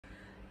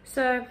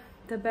So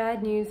the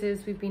bad news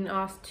is we've been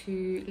asked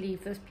to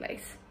leave this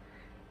place.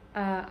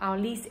 Our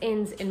lease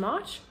ends in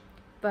March,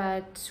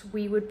 but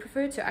we would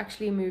prefer to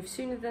actually move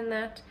sooner than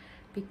that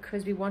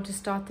because we want to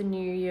start the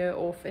new year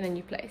off in a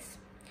new place.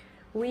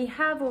 We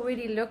have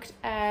already looked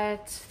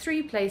at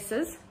 3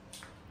 places,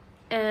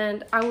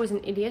 and I was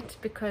an idiot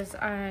because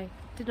I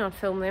did not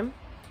film them.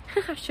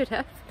 I should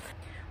have.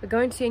 We're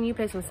going to see a new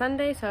place on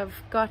Sunday, so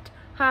I've got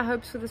high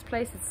hopes for this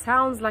place. It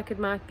sounds like it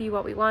might be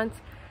what we want,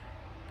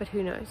 but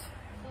who knows.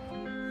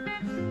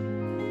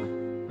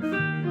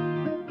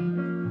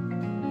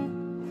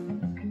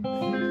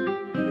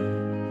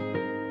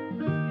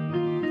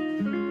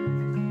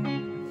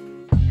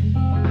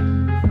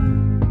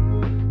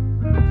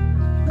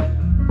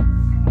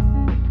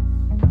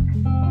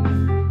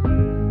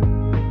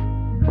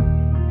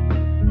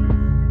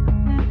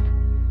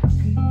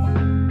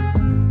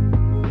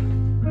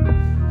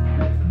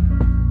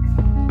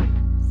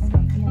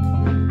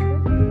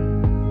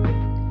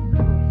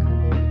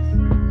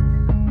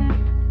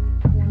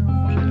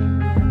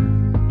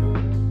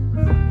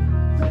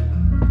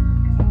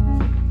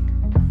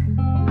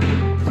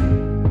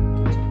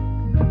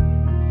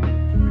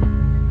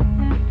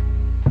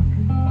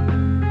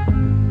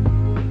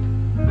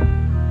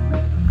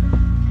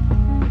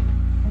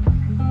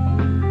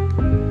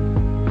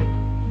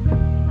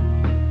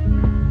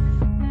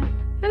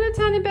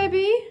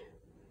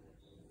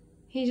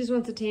 He just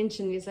wants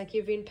attention. He's like,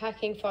 you've been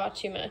packing far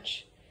too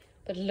much.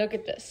 But look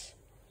at this.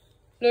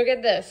 Look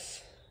at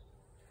this.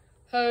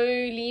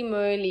 Holy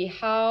moly.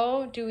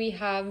 How do we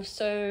have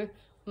so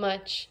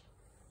much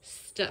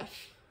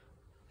stuff?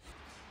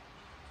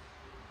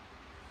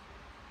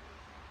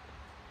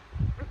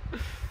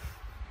 It's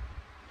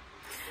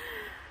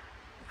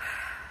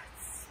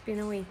been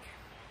a week.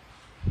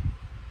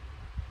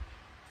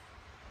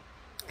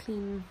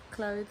 Clean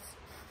clothes.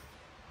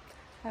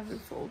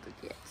 Haven't folded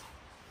yet.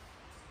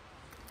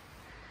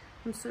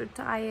 I'm so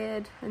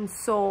tired and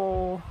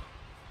sore.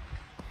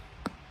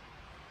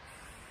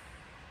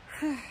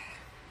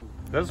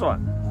 This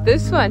one.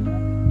 This one.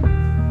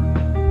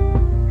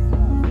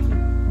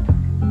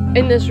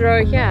 In this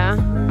row here.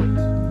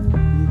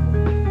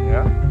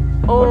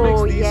 Yeah? Oh,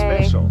 what makes these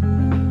special?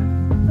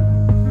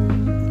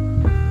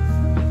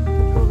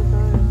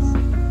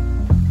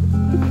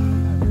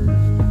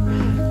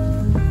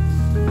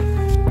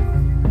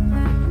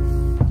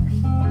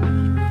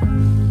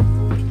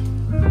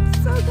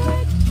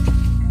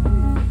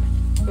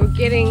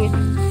 Getting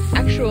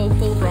actual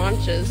full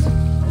branches.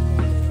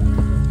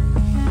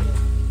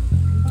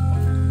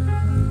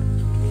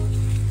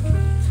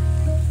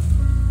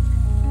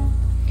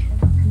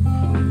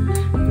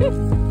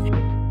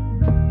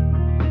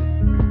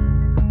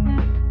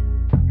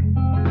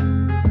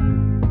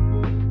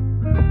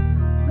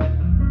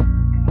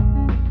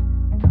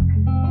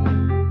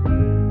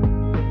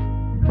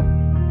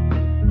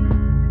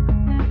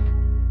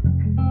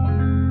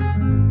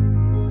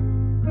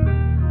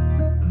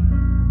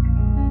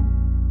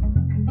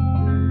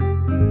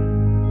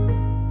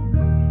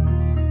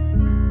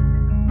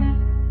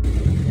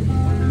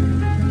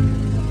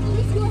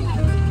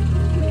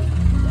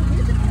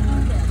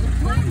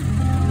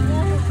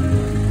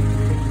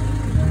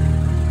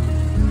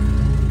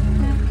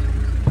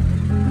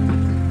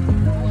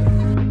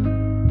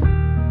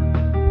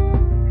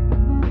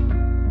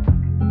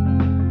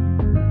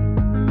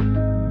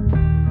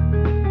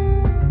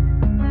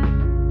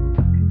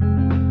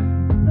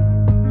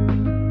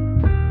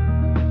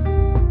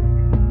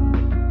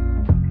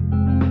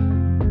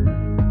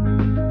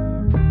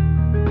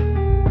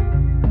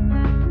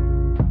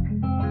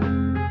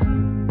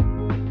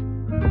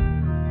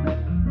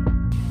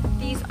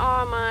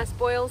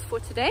 Spoils for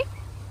today.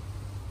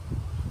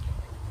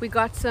 We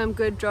got some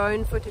good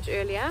drone footage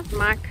earlier.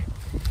 Mike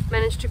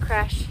managed to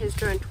crash his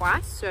drone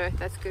twice, so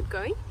that's good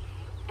going.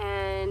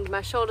 And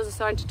my shoulders are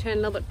starting to turn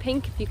a little bit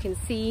pink, if you can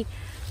see.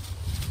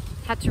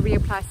 Had to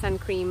reapply sun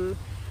cream.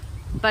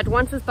 But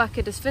once this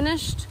bucket is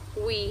finished,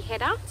 we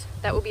head out.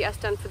 That will be us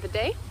done for the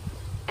day.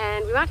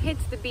 And we might head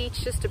to the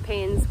beach, just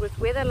depends. With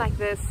weather like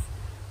this,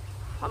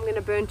 I'm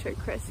gonna burn to a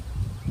crisp.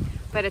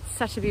 But it's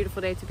such a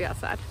beautiful day to be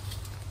outside.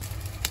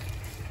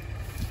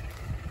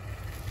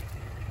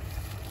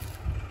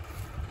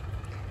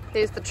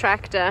 There's the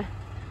tractor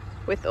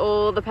with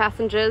all the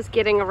passengers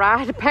getting a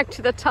ride back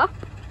to the top.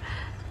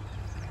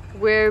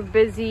 We're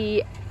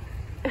busy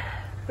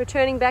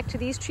returning back to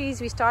these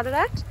trees we started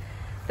at.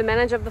 The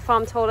manager of the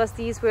farm told us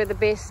these were the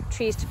best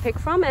trees to pick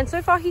from, and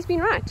so far he's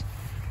been right.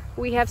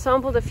 We have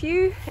sampled a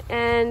few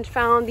and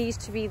found these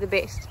to be the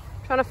best.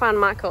 I'm trying to find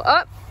Michael.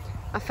 Oh,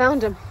 I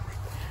found him.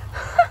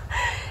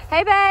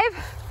 Hey babe.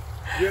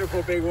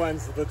 Beautiful big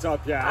ones at the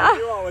top, yeah. I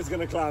knew I was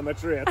going to climb a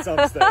tree at some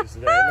stage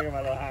today. Look at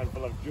my little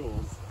handful of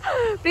jewels.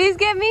 Please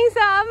give me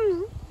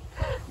some.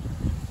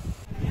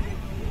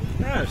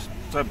 Yes.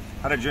 So,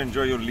 how did you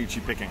enjoy your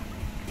lychee picking?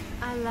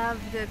 I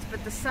loved it,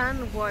 but the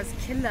sun was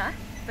killer.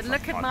 But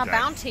look at my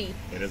bounty.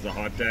 It is a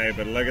hot day,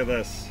 but look at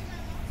this.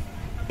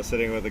 We're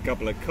sitting with a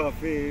couple of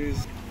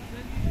coffees.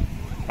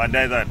 Fun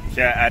day though,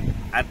 here at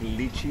at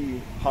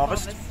Litchi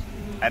Harvest.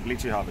 At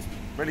Litchi Harvest.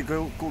 Really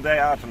cool day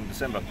out in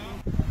December.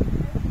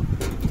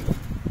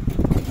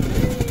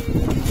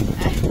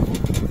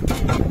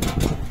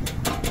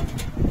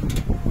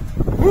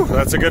 Whew,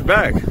 that's a good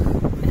bag.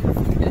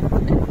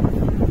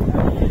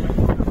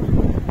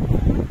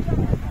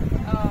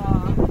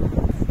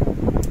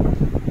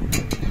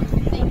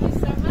 Thank you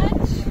so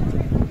much.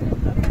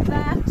 Look at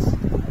that.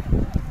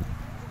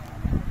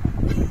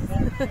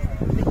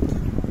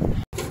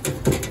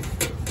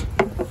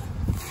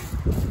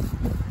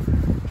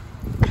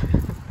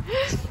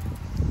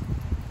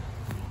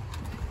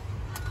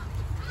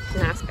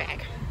 Nice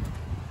bag.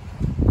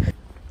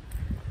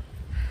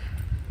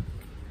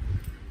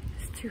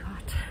 It's too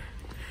hot.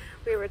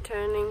 We're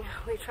returning.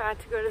 We tried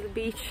to go to the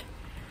beach.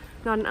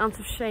 Not an ounce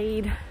of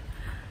shade.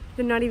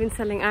 They're not even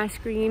selling ice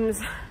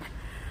creams.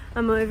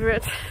 I'm over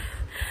it.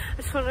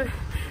 I just want to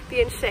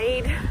be in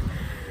shade.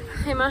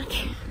 Hey Mike.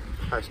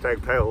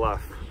 Hashtag pale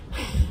life.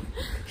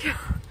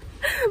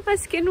 My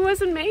skin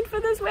wasn't made for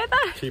this weather.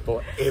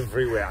 People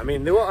everywhere. I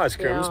mean, there were ice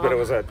creams, but it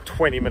was a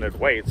 20-minute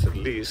wait at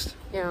least.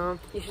 Yeah,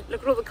 you should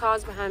look at all the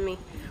cars behind me.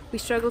 We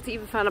struggled to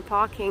even find a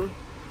parking,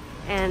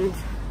 and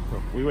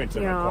we went to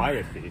the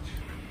quiet beach.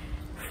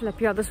 Flip,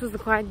 yeah, this was the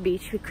quiet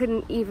beach. We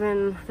couldn't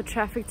even the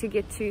traffic to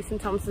get to St.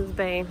 Thomas's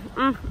Bay.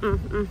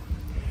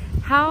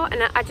 How?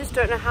 And I just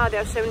don't know how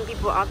there are so many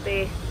people out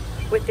there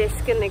with their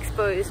skin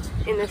exposed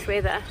in this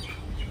weather.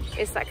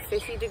 It's like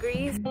 50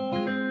 degrees.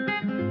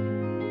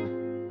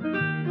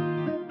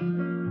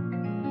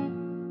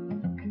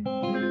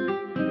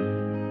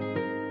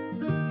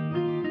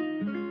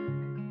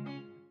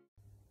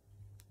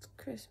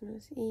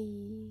 Christmas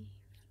Eve.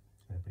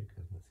 Happy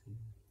Christmas Eve.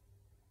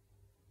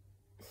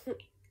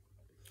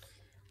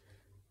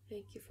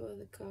 Thank you for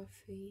the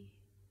coffee.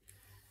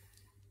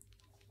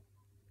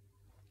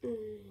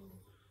 I'm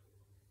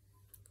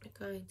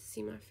going to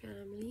see my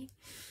family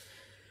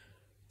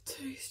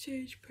to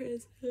exchange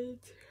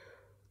presents.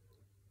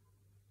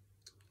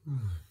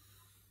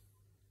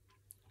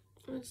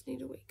 I just need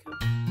to wake up.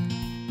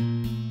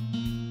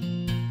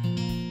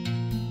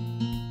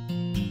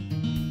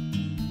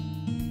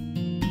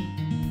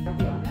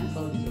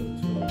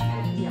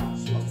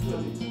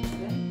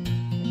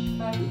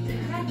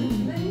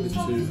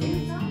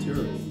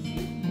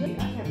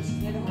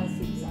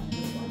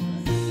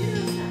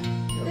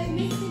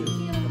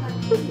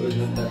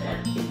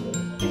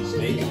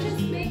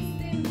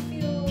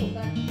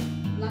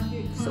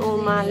 It's all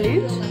my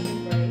loot.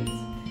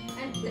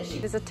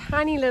 There's a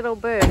tiny little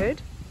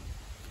bird.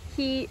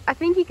 I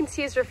think you can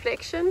see his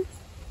reflection,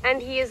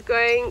 and he is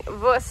going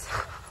wuss.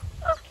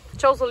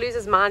 Charles will lose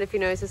his mind if he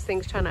knows this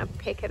thing's trying to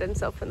peck at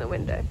himself in the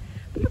window.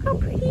 But look how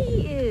pretty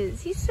he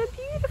is. He's so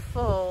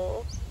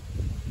beautiful.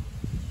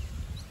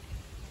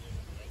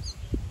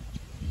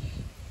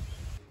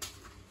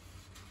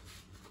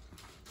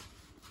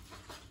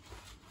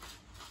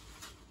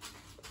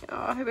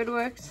 Oh, I hope it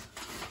works.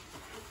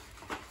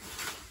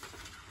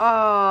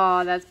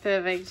 Oh, that's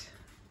perfect.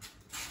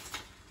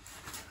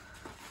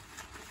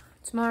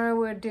 Tomorrow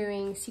we're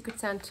doing Secret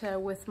Santa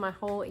with my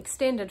whole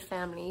extended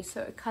family,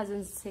 so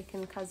cousins,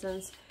 second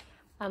cousins,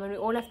 and we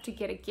all have to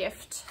get a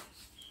gift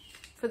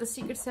for the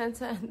Secret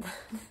Santa, and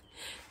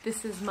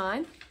this is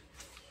mine.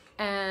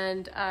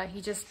 And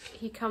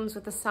he comes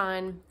with a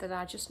sign that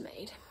I just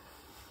made.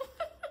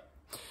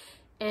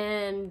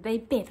 And they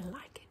better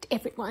like it,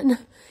 everyone,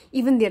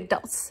 even the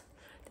adults.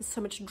 There's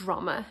so much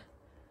drama.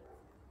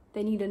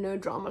 They need a no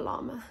drama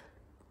llama.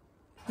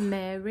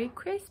 Merry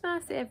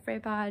Christmas,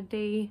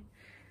 everybody.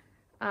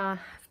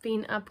 I've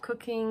been up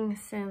cooking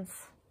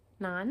since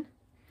 9,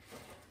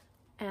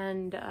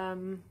 and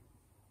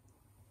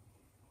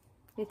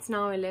it's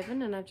now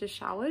 11, and I've just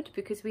showered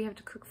because we have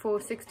to cook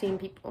for 16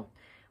 people.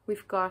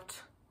 We've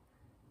got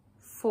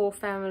 4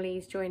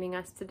 families joining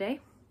us today,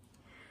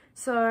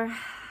 so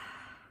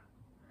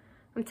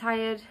I'm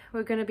tired.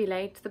 We're gonna be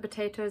late. The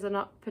potatoes are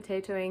not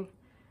potatoing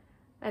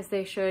as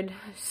they should,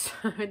 so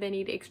they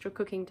need extra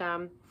cooking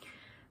time.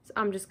 So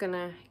I'm just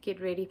gonna get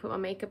ready, put my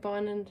makeup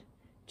on, and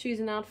choose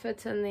an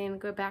outfit, and then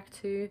go back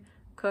to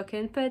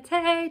cooking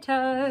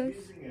potatoes.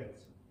 He's using it.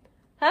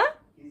 Huh?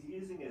 He's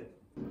using it.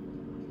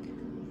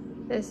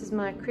 This is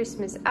my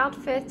Christmas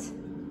outfit.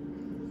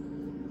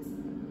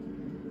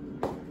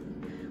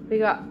 We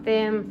got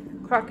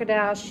them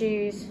crocodile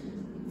shoes.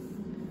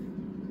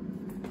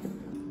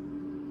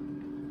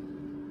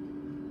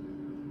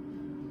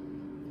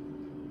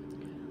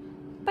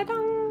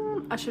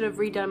 Ba-dum! I should have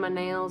redone my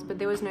nails, but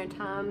there was no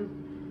time.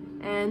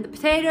 And the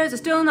potatoes are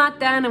still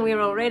not done, and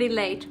we're already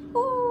late.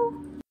 Ooh.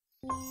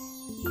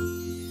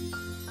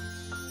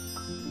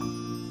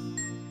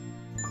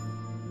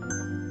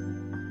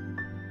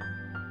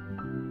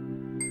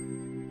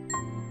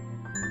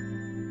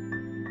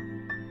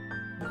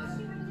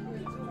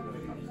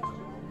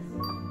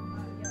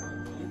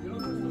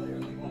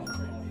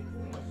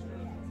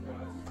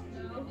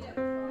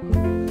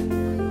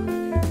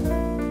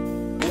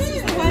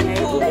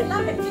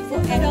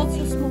 Adults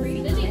or small?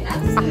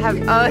 I have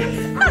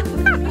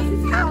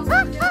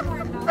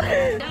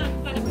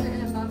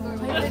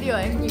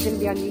Videoing. You're gonna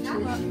be on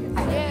YouTube.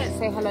 Yes.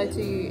 Say hello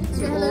to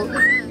all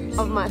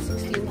of my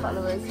 16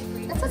 followers.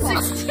 That's a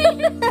lot. 16. Should I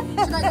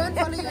go and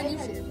follow you on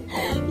YouTube?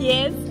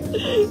 Yes.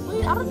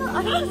 Wait, I don't know.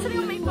 I don't know sitting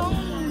on my phone.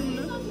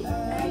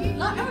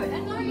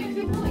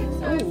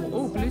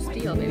 Oh, blue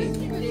steel, maybe.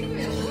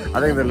 I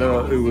think the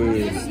little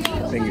uwu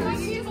fingers.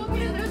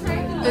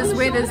 This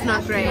weather's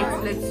not great.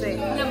 Let's see.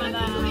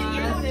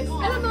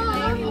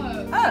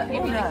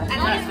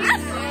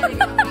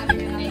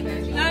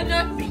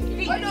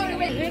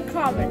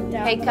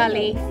 Hey,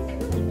 Kali.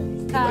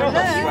 Hello.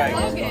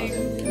 Yes.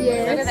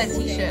 Look at that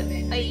t-shirt.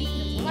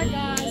 Hi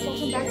guys,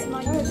 welcome back to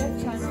my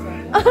YouTube channel.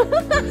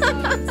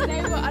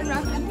 Today we're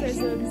unwrapping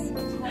presents.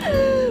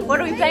 What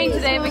are we playing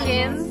today,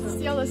 McGinn?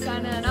 Steal the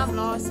Santa and I'm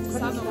lost.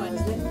 Summer one.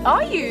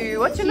 Are you?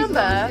 What's your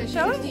number?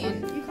 Show us.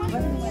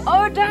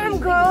 Oh, damn,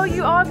 girl.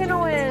 You are going to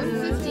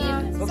win.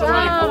 15.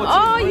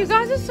 Oh, you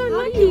guys are so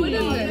lucky.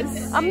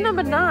 I'm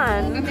number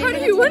 9. How do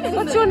you win?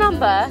 What's your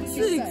number? 6.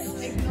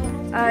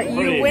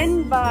 You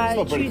win by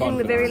choosing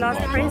the very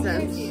last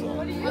present.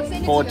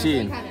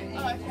 14.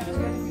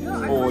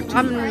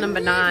 I'm number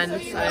 9,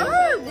 so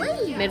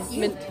mid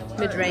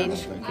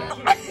range.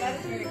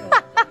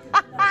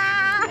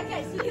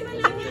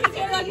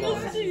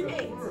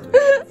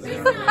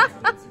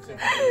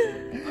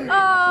 Oh, I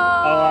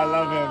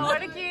love him.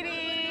 What a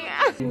cutie!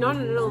 Not a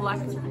little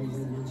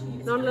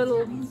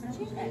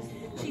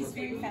She's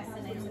very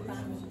fascinating.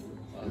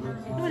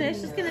 No,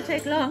 it's just gonna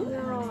take long.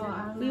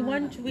 We're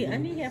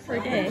only here for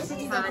a day.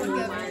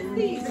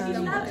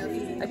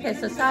 Okay,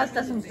 so size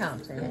doesn't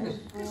count. Eh?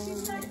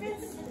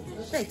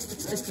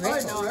 It's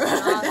red.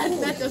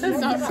 That doesn't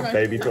sound right.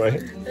 Baby toy.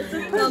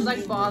 It sounds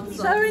like bath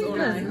salts.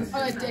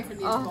 Oh, it definitely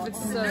is. Oh, it's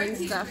sewing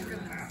stuff.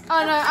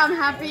 Oh no, I'm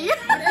happy.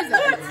 What is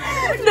it?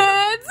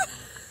 Nerds!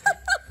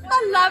 I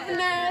love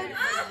nerds!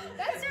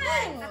 That's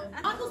cool.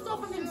 Uncle stole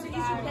from him, so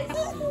he's replaced.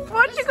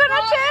 What you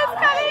gonna chase,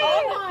 Kali?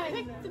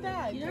 Pick the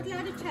bag. You're not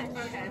allowed to touch.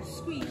 Okay.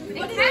 Squeeze.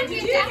 It can be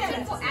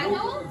adapted for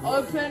adults.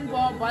 Open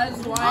ball,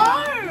 buzz,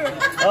 wide.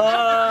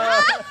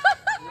 Oh.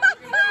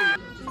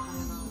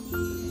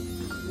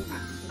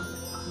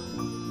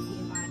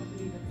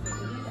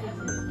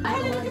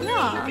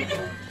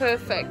 Yeah.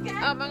 Perfect.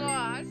 Oh my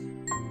gosh.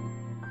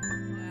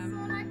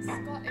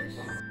 Scottish.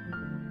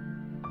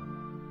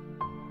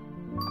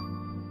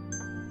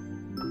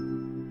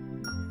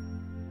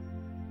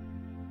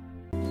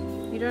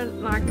 You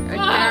don't like a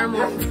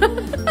caramel.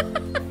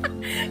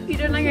 You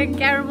don't like a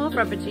caramel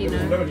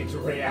frappuccino. No need to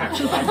react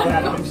like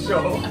that, I'm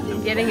sure.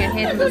 I'm getting a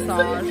head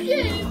massage.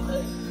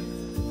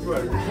 You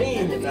are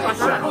pain in that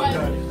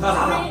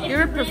sound.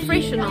 You're a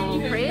professional,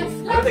 Chris. I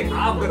don't think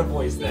I'm gonna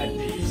voice that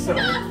deep, so.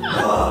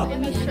 Let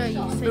me show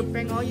you. So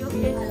bring all your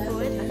head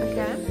forward.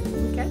 Okay.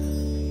 Okay.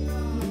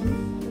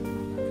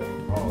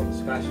 Oh, the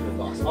scratch in the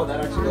box. Oh,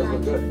 that actually does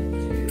look good.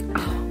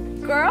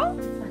 Girl?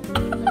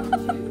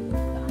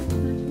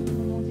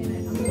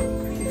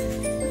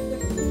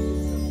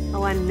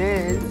 Oh, I'm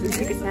nerds. The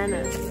Secret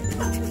Santa.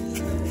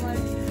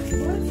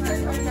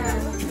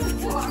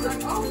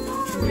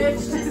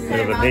 Look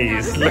at the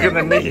knees. Look at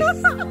the knees.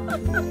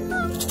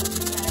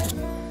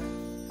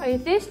 Are you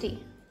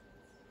thirsty?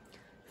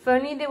 If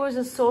only there was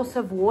a source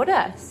of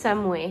water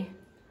somewhere.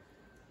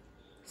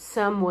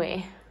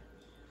 Somewhere.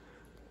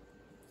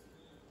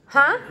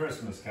 Huh?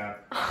 Christmas,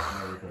 Cat.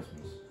 Merry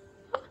Christmas.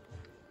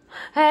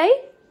 Hey?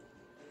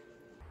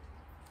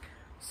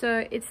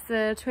 So it's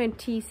the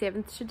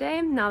 27th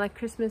today. Now that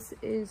Christmas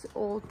is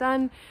all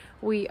done,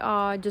 we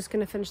are just going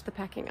to finish the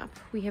packing up.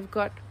 We have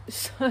got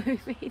so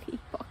many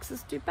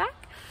boxes to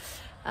pack.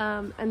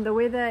 And the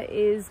weather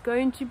is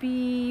going to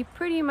be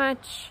pretty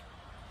much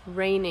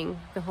raining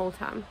the whole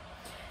time.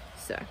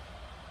 So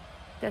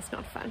that's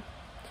not fun.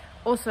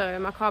 Also,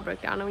 my car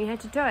broke down and we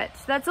had to tow it.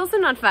 So that's also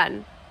not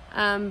fun.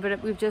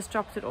 But we've just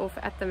dropped it off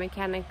at the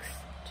mechanics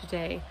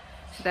today,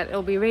 so that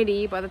it'll be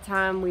ready by the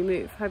time we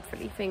move,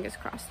 hopefully, fingers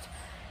crossed.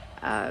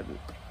 But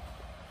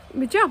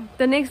yeah,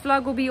 the next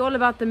vlog will be all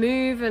about the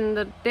move and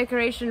the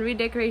decoration,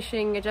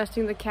 redecoration,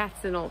 adjusting the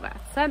cats and all that.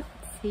 So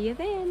see you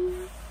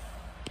then.